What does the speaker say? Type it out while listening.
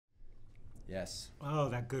Yes. Oh,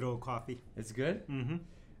 that good old coffee. It's good?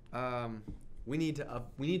 Mm-hmm. We need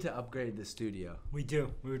to upgrade the studio. We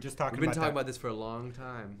do. We were just talking We've been about talking that. about this for a long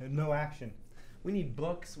time. No action. We need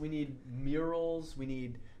books. We need murals. We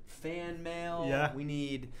need fan mail. Yeah. We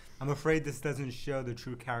need... I'm afraid this doesn't show the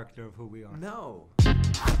true character of who we are. No.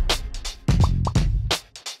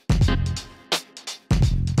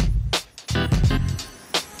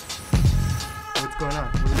 What's going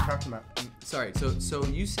on? What are we talking about? Sorry. So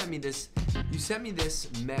you sent me this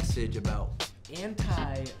message about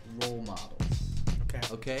anti-role models.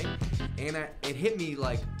 Okay? And it hit me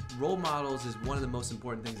like role models is one of the most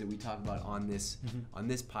important things that we talk about on this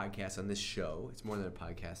podcast, on this show. It's more than a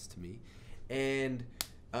podcast to me. And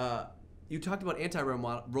you talked about anti-role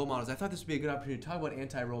models. I thought this would be a good opportunity to talk about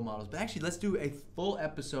anti-role models. But actually, let's do a full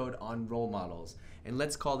episode on role models. And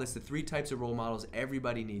let's call this the 3 types of role models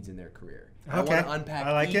everybody needs in their career. Okay. I want to unpack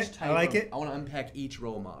I like each it. type I like of, it. I want to unpack each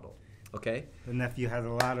role model. Okay? The nephew has a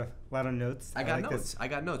lot of notes. I got like notes. this. I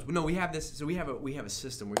got notes. No, we have this. So we have a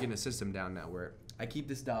system. We're getting a system down now where I keep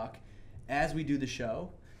this doc as we do the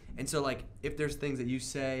show. And so like if there's things that you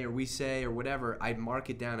say or we say or whatever, I mark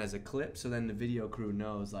it down as a clip so then the video crew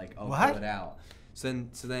knows like, oh, What? pull it out. So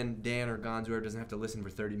then Dan or Gonzo whoever doesn't have to listen for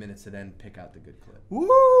 30 minutes to then pick out the good clip.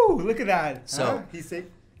 Woo! Look at that. So- Huh? He's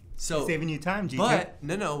saving you time, G2. But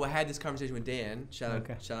no, I had this conversation with Dan. Shout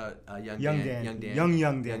out young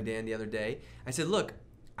Dan the other day. I said, look,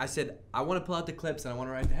 I want to pull out the clips and I want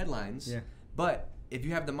to write the headlines. Yeah. But if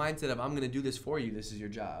you have the mindset of I'm going to do this for you, this is your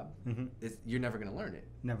job. Mm-hmm. You're never going to learn it.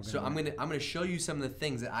 Never. I'm going to show you some of the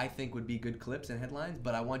things that I think would be good clips and headlines,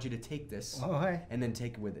 but I want you to take this and then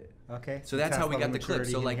take it with it. Okay. So that's how we got the clip.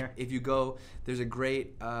 maturity So in like here. if you go, there's a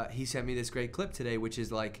great. He sent me this great clip today, which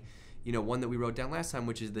is like, one that we wrote down last time,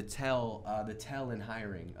 which is the tell in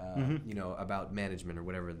hiring, about management or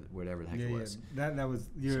whatever the heck it was. That was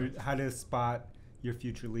your how to spot your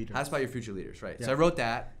future leaders. How to spot your future leaders, right? Yeah. So I wrote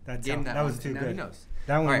that. That gave him was one, too and now good. he knows.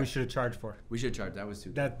 That one All right. we should have charged for. We should charge. That was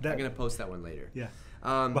too good. That- I'm gonna post that one later. Yeah.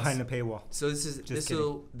 Behind the paywall. So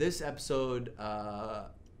this episode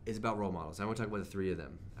is about role models. I want to talk about the 3 of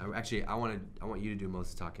them. I want you to do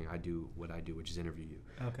most of the talking. I do what I do, which is interview you.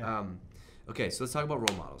 Okay. Okay, so let's talk about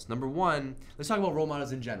role models. Number 1, let's talk about role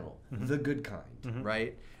models in general, the good kind,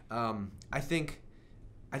 right? I think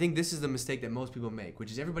this is the mistake that most people make,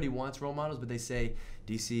 which is everybody wants role models, but they say,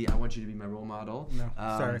 DC, I want you to be my role model. No,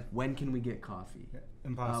 sorry. When can we get coffee? Yeah,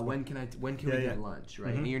 impossible. When can we get lunch,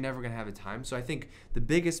 right? And you're never going to have the time. So I think the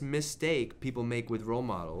biggest mistake people make with role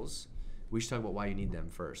models, we should talk about why you need them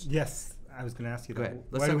first. Yes, I was going to ask you Go that. ahead.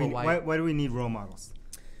 Let's talk about why do we need role models?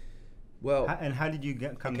 Well, How did you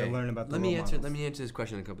come to learn about the let role me answer. models? Let me answer this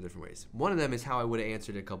question in a couple different ways. One of them is how I would have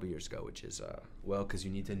answered it a couple years ago, which is because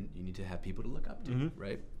you need to have people to look up to,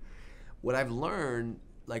 right? What I've learned,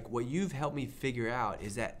 like what you've helped me figure out,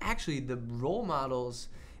 is that actually the role models.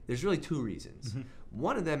 There's really 2 reasons.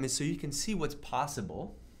 One of them is so you can see what's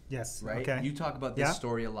possible. Yes. Right. Okay. You talk about this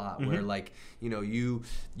story a lot, where like you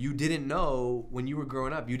didn't know when you were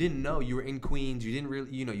growing up. You didn't know you were in Queens. You didn't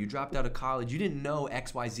really you dropped out of college. You didn't know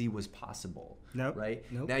XYZ was possible. Nope. Right.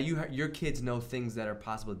 Nope. Now your kids know things that are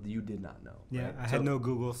possible that you did not know. Yeah. Right? I had no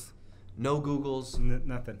Googles. No Googles.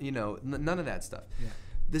 Nothing. None of that stuff. Yeah.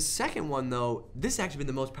 The second one though, this has actually been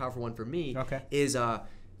the most powerful one for me. Okay. Is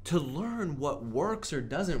to learn what works or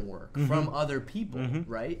doesn't work from other people,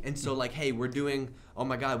 right? And so like, hey, we're doing, oh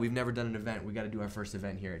my God, we've never done an event. We got to do our first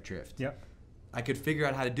event here at Drift. Yep. I could figure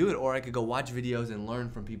out how to do it, or I could go watch videos and learn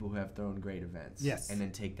from people who have thrown great events. Yes. And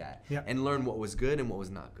then take that Yep. and learn what was good and what was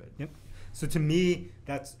not good. Yep. So to me,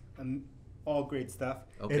 that's all great stuff.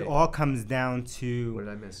 Okay. It all comes down to. What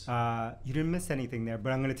did I miss? You didn't miss anything there,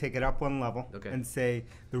 but I'm going to take it up one level and say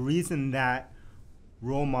the reason that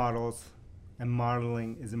role models and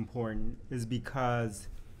modeling is important is because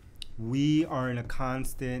we are in a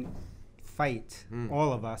constant fight,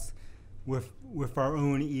 all of us, with our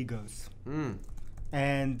own egos,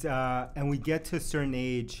 and we get to a certain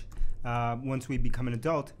age once we become an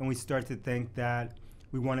adult, and we start to think that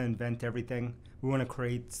we want to invent everything, we want to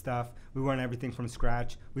create stuff, we want everything from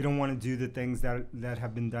scratch. We don't want to do the things that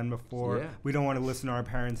have been done before. Yeah. We don't want to listen to our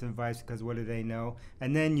parents' advice because what do they know?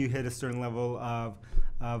 And then you hit a certain level of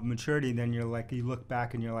maturity, then you look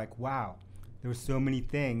back and you're like, wow, there were so many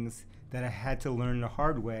things that I had to learn the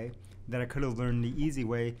hard way that I could have learned the easy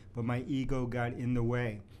way, but my ego got in the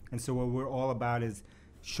way. And so what we're all about is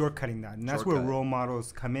shortcutting that. And that's where role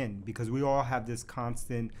models come in, because we all have this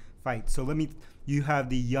constant fight. So you have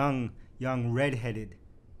the young redheaded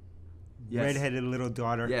redheaded little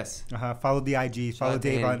daughter. Yes. Follow the IG. Follow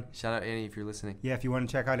Dave on. Shout out Annie if you're listening. Yeah, if you want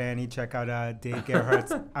to check out Annie, check out Dave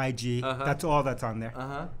Gerhardt's IG. That's all that's on there.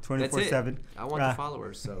 24/7. I want the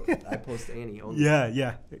followers, so I post Annie only.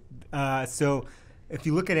 Yeah. So if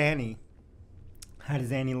you look at Annie, how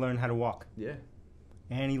does Annie learn how to walk? Yeah.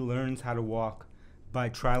 Annie learns how to walk by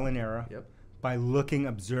trial and error. Yep. By looking,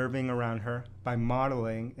 observing around her, by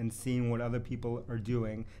modeling and seeing what other people are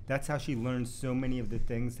doing. That's how she learns so many of the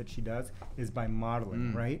things that she does, is by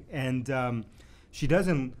modeling, right? And she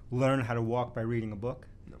doesn't learn how to walk by reading a book.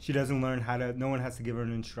 No. She doesn't learn no one has to give her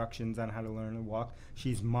instructions on how to learn to walk.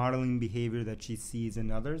 She's modeling behavior that she sees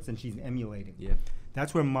in others, and she's emulating. Yeah.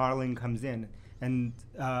 That's where modeling comes in. And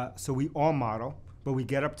so we all model, but we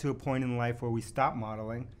get up to a point in life where we stop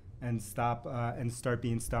modeling and start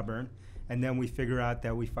being stubborn. And then we figure out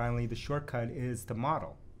that the shortcut is to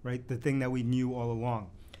model, right? The thing that we knew all along.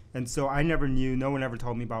 And so I never knew, no one ever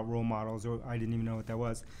told me about role models, or I didn't even know what that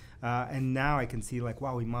was. And now I can see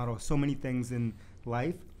wow, we model so many things in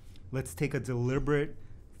life. Let's take a deliberate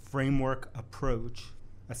framework approach,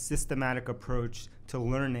 a systematic approach to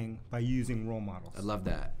learning by using role models. I love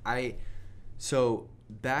that. So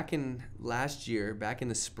back in last year, back in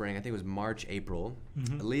the spring, I think it was March, April,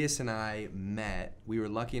 Elias and I met. We were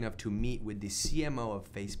lucky enough to meet with the CMO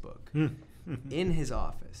of Facebook in his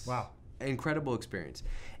office. Wow. Incredible experience.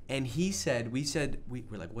 And we're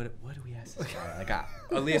like, what do we ask this guy?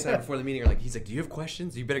 Elias and I before the meeting he's like, do you have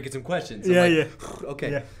questions? You better get some questions. So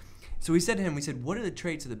okay. Yeah. So we said to him, what are the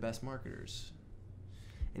traits of the best marketers?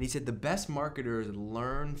 And he said, the best marketers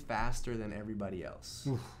learn faster than everybody else.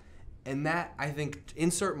 Oof. And that, I think,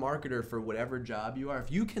 insert marketer for whatever job you are, if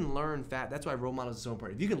you can learn fast, that's why role models is so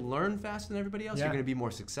important. If you can learn faster than everybody else, you're going to be more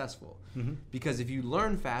successful. Because if you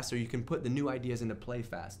learn faster, you can put the new ideas into play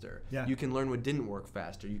faster. Yeah. You can learn what didn't work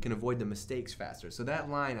faster. You can avoid the mistakes faster. So that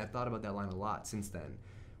line, I've thought about that line a lot since then,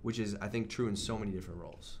 which is, I think, true in so many different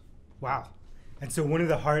roles. Wow. And so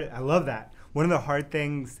I love that. One of the hard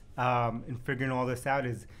things in figuring all this out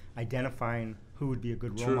is identifying who would be a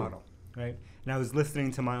good role model. Right, and I was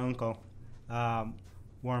listening to my uncle,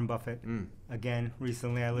 Warren Buffett, again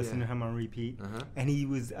recently. I listened to him on repeat, and he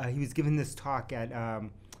was giving this talk at I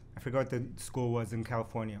forgot what the school was in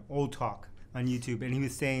California, Old Talk on YouTube, and he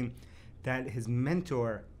was saying that his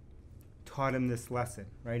mentor taught him this lesson,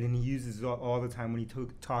 right, and he uses it all the time when he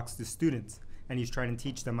talks to students, and he's trying to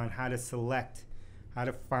teach them on how to select, how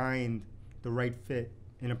to find the right fit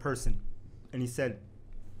in a person, and he said,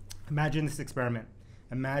 imagine this experiment.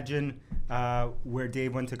 Imagine where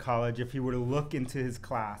Dave went to college. If he were to look into his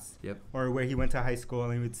class, or where he went to high school,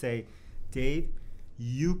 and he would say, Dave,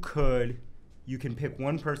 you can pick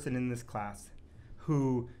one person in this class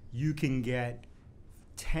who you can get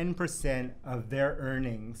 10% of their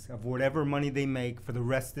earnings, of whatever money they make for the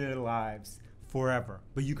rest of their lives forever.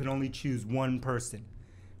 But you can only choose one person.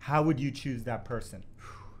 How would you choose that person?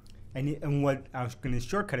 And what I was going to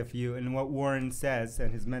shortcut it for you, and what Warren says,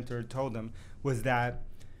 and his mentor told him, was that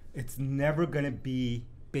it's never going to be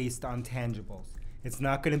based on tangibles. It's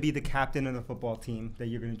not going to be the captain of the football team that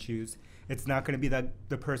you're going to choose. It's not going to be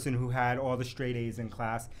the person who had all the straight A's in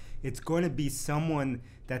class. It's going to be someone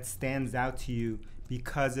that stands out to you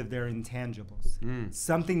because of their intangibles.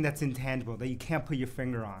 Something that's intangible, that you can't put your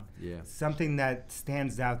finger on. Something that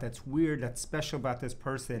stands out, that's weird, that's special about this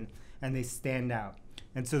person, and they stand out.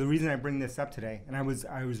 And so the reason I bring this up today, and I was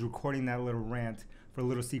recording that little rant for a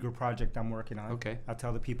little secret project I'm working on. Okay. I'll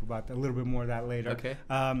tell the people about a little bit more of that later. Okay.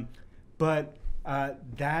 But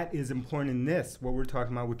that is important in this, what we're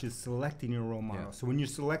talking about, which is selecting your role models. So when you're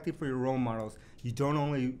selecting for your role models, you don't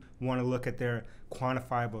only want to look at their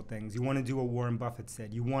quantifiable things. You want to do what Warren Buffett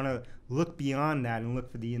said. You want to look beyond that and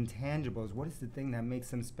look for the intangibles. What is the thing that makes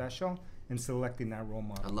them special? And selecting that role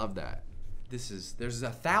model. I love that. There's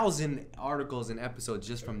 1,000 articles and episodes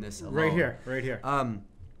just from this alone. Right here. On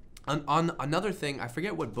another thing, I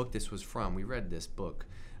forget what book this was from. We read this book.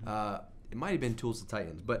 It might have been Tools to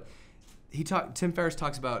Titans, but Tim Ferriss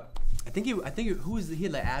talks about. I think who was he?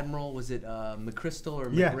 The admiral? Was it McChrystal or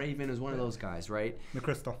McRaven? It was one of those guys, right?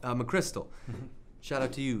 McChrystal. McChrystal. Shout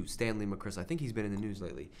out to you, Stanley McChrystal. I think he's been in the news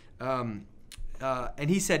lately. And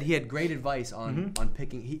he said he had great advice on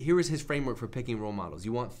picking. Here was his framework for picking role models.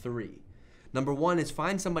 You want 3. Number 1 is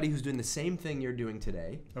find somebody who's doing the same thing you're doing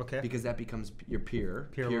today. Okay. Because that becomes your peer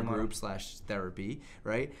group / therapy,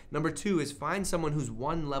 right? Number 2 is find someone who's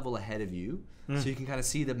one level ahead of you, so you can kind of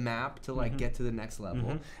see the map to get to the next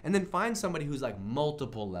level. And then find somebody who's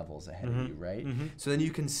multiple levels ahead of you, right? So then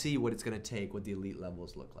you can see what it's going to take, what the elite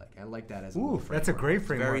levels look like. I like that as a framework. That's a great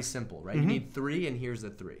framework. Very simple, right? You need 3, and here's the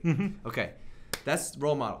 3. Okay. That's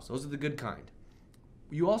role models. Those are the good kind.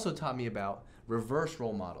 you also taught me about reverse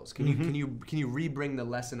role models. Can you re-bring the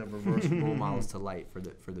lesson of reverse role models to light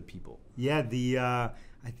for the people? Yeah,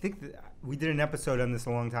 I think that we did an episode on this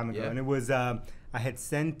a long time ago, and it was I had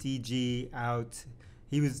sent DG out.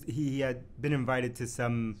 He had been invited to this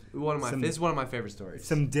is one of my favorite stories.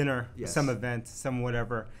 Some dinner, some event, some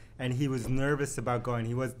whatever, and he was nervous about going.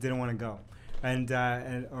 He didn't want to go,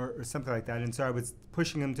 or something like that. And so I was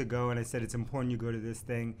pushing him to go, and I said it's important you go to this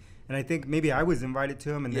thing. And I think maybe I was invited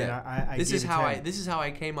to him, and then I this is how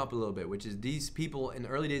I came up a little bit, which is these people in the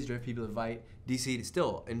early days of Drift, people invite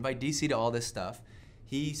DC to all this stuff.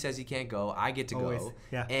 He says he can't go. I get to go,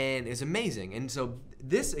 and it's amazing. And so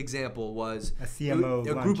this example was a CMO,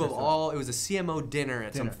 a group of all. It was a CMO dinner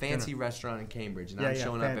at some fancy restaurant in Cambridge, and I'm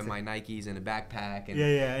showing up in my Nikes and a backpack,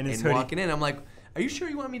 and walking in. I'm like, "Are you sure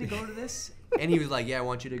you want me to go to this?" And he was like, "Yeah, I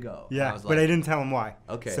want you to go." Yeah, but I didn't tell him why.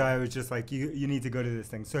 Okay. So I was just like, "You need to go to this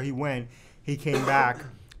thing." So he went. He came back,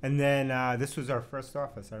 and then this was our first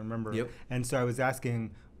office. I remember. Yep. And so I was asking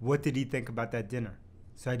him, what did he think about that dinner?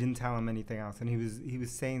 So I didn't tell him anything else, and he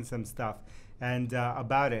was saying some stuff and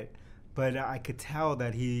about it, but I could tell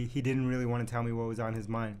that he didn't really want to tell me what was on his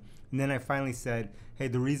mind. And then I finally said, "Hey,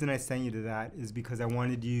 the reason I sent you to that is because I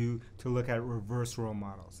wanted you to look at reverse role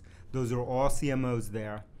models. Those are all CMOs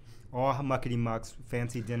there, all muckety mucks,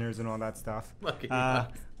 fancy dinners and all that stuff,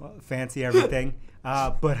 fancy everything.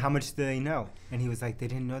 But how much do they know?" And he was like, "They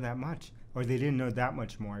didn't know that much, or they didn't know that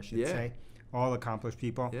much more, I should say." All accomplished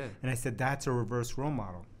people. Yeah. And I said, that's a reverse role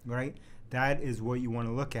model, right? That is what you want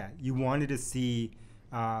to look at. You wanted to see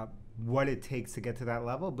what it takes to get to that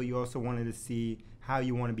level, but you also wanted to see how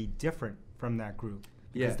you want to be different from that group.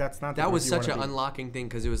 Because that's not the that was such an unlocking thing,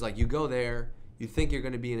 because it was like you go there, you think you're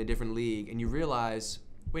going to be in a different league, and you realize,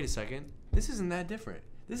 wait a second, this isn't that different.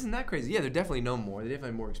 This isn't that crazy. Yeah, they're definitely know more. They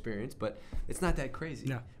definitely have more experience, but it's not that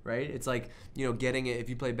crazy, right? It's like, getting it. If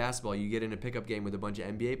you play basketball, you get in a pickup game with a bunch of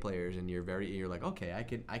NBA players, and you're like, okay,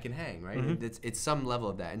 I can hang, right? Mm-hmm. It's some level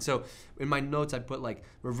of that. And so in my notes, I put like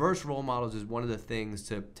reverse role models is one of the things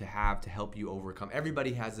to have to help you overcome.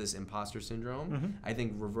 Everybody has this imposter syndrome. Mm-hmm. I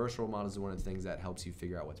think reverse role models is one of the things that helps you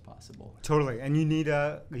figure out what's possible. Totally, and you need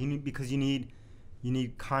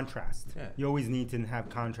contrast. Yeah. You always need to have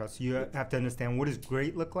contrast. You have to understand what does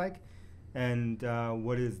great look like, and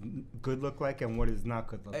what does good look like, and what does not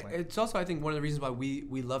good look like. It's also, I think, one of the reasons why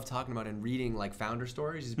we love talking about and reading like founder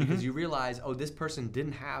stories is because you realize, oh, this person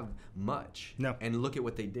didn't have much, and look at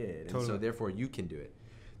what they did, and so therefore you can do it.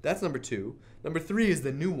 That's number 2. Number 3 is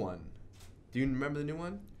the new one. Do you remember the new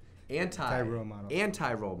one? Anti-role models.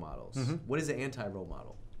 Anti-role models. Mm-hmm. What is an anti-role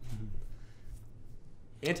model?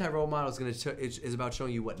 Anti-role model is about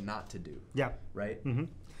showing you what not to do. Yeah. Right? Mm-hmm.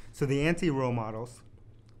 So the anti-role models,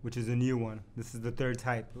 which is a new one. This is the third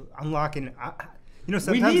type. Unlocking. Sometimes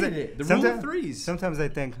we needed it. The rule of threes. Sometimes I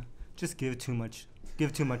think, just give too much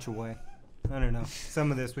away. I don't know.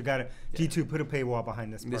 Some of this we got to. G2, put a paywall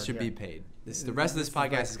behind this. This should be paid. The rest of this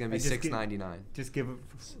podcast is going to be $6.99. Just give it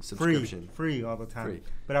subscription, free all the time. Free.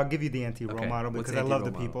 But I'll give you the anti-role model because I love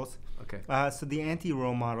the peoples. Okay. So the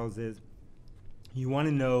anti-role models is, you want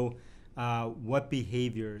to know what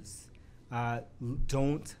behaviors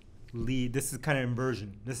don't lead. This is kind of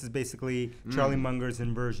inversion. This is basically Charlie Munger's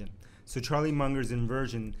inversion. So Charlie Munger's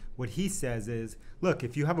inversion, what he says is, look,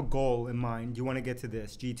 if you have a goal in mind, you want to get to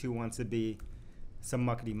this. G2 wants to be some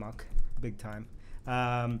muckety muck, big time.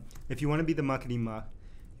 If you want to be the muckety muck,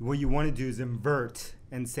 what you want to do is invert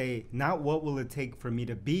and say, not what will it take for me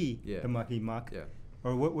to be the muckety muck,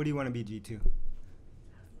 or what do you want to be, G2?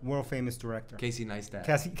 World famous director. Casey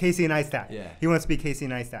Neistat. Casey Neistat. Yeah. He wants to be Casey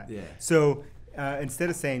Neistat. Yeah. So instead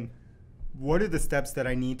of saying, what are the steps that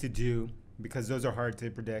I need to do, because those are hard to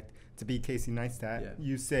predict, to be Casey Neistat,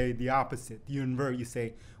 you say the opposite. You invert. You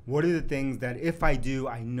say, what are the things that if I do,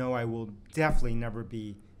 I know I will definitely never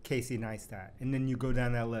be Casey Neistat? And then you go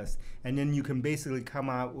down that list. And then you can basically come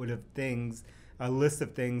out with a list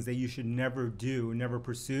of things that you should never do, never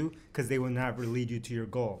pursue, because they will never lead you to your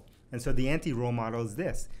goal. And so the anti-role model is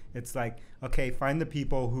this. It's like, okay, find the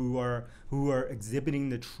people who are exhibiting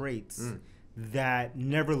the traits that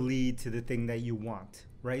never lead to the thing that you want,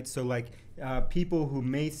 right? So like people who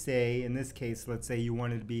may say, in this case, let's say you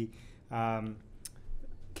wanted to be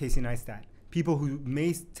Casey Neistat. People who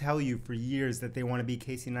may tell you for years that they want to be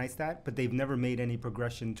Casey Neistat, but they've never made any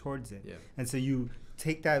progression towards it. Yeah. And so you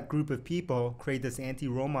take that group of people, create this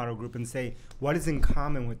anti-role model group, and say, what is in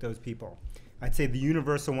common with those people? I'd say the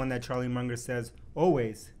universal one that Charlie Munger says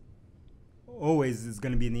always is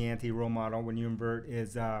going to be in the anti-role model when you invert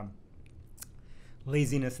is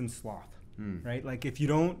laziness and sloth, right? Like if you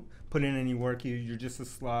don't put in any work. You're just a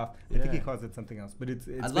sloth. I think he calls it something else, but it's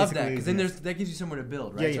I love that because then that gives you somewhere to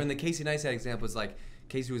build, right? So in the Casey Neistat example, it's like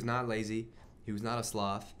Casey was not lazy. He was not a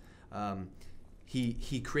sloth.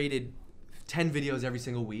 He created 10 videos every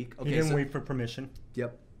single week. Okay, he didn't wait for permission.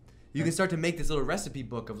 Yep. You can start to make this little recipe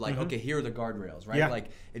book of like, okay, here are the guardrails, right? Yeah. Like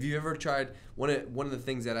if you've ever tried, one of the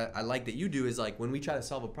things that I like that you do is like when we try to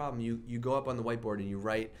solve a problem, you go up on the whiteboard and you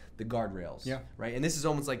write the guardrails, right? And this is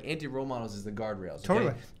almost like anti-role models is the guardrails.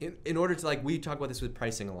 Totally. Okay? In order to we talk about this with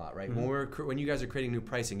pricing a lot, right? When you guys are creating new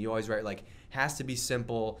pricing, you always write like has to be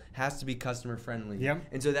simple, has to be customer friendly. Yeah.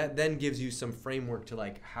 And so that then gives you some framework to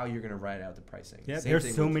like how you're going to write out the pricing. Yeah.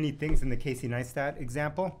 There's so many things in the Casey Neistat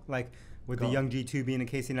example, like with the young G2 being a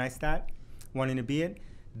Casey Neistat, wanting to be it,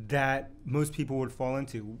 that most people would fall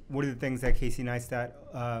into. What are the things that Casey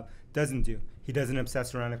Neistat doesn't do? He doesn't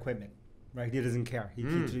obsess around equipment, right? He doesn't care.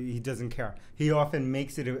 He doesn't care. He often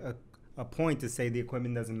makes it a point to say the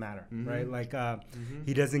equipment doesn't matter, right? Like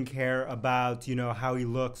he doesn't care about how he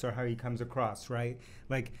looks or how he comes across, right?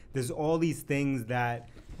 Like there's all these things that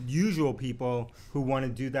usual people who want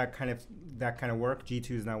to do that kind of work.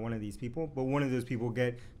 G2 is not one of these people, but one of those people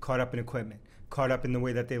get caught up in equipment, caught up in the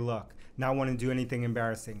way that they look, not want to do anything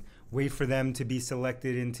embarrassing, wait for them to be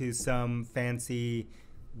selected into some fancy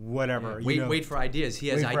whatever. Wait for ideas. He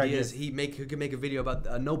has ideas. He could make a video about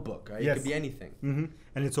a notebook, right? Yes. It could be anything.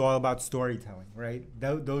 And it's all about storytelling, right?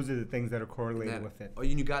 Those are the things that are correlated with it. Oh,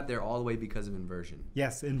 you got there all the way because of inversion.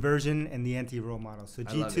 Yes, inversion and the anti-role model. So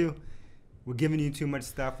G2, we're giving you too much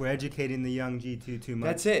stuff. We're educating the young G2 too much.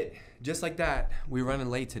 That's it. Just like that. We're running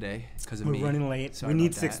late today because of me. We're running late. Sorry, we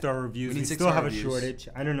need 6-star reviews. We still have a shortage.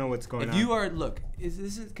 I don't know what's going on. If you are, look,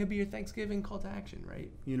 this could be your Thanksgiving call to action,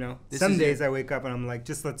 right? Some days I wake up and I'm like,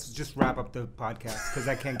 let's wrap up the podcast because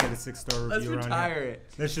I can't get a 6-star review. Let's retire it.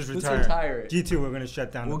 Let's just retire it. G2, we're going to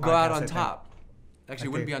shut down the podcast. We'll go out on top. Actually, it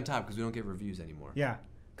wouldn't be on top because we don't get reviews anymore. Yeah.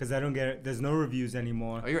 Because I don't get it. There's no reviews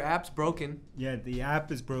anymore. Oh, your app's broken. Yeah, the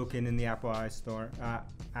app is broken in the Apple App Store.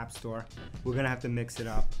 We're gonna have to mix it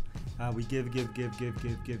up. We give.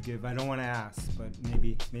 I don't want to ask, but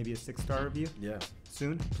maybe a 6-star review. Yeah.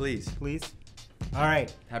 Soon. Please. All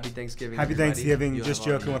right. Happy Thanksgiving. Happy Thanksgiving. Just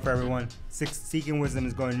joking with everyone. Seeking Wisdom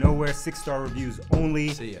is going nowhere. 6-star reviews only.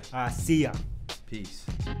 See ya. See ya. Peace.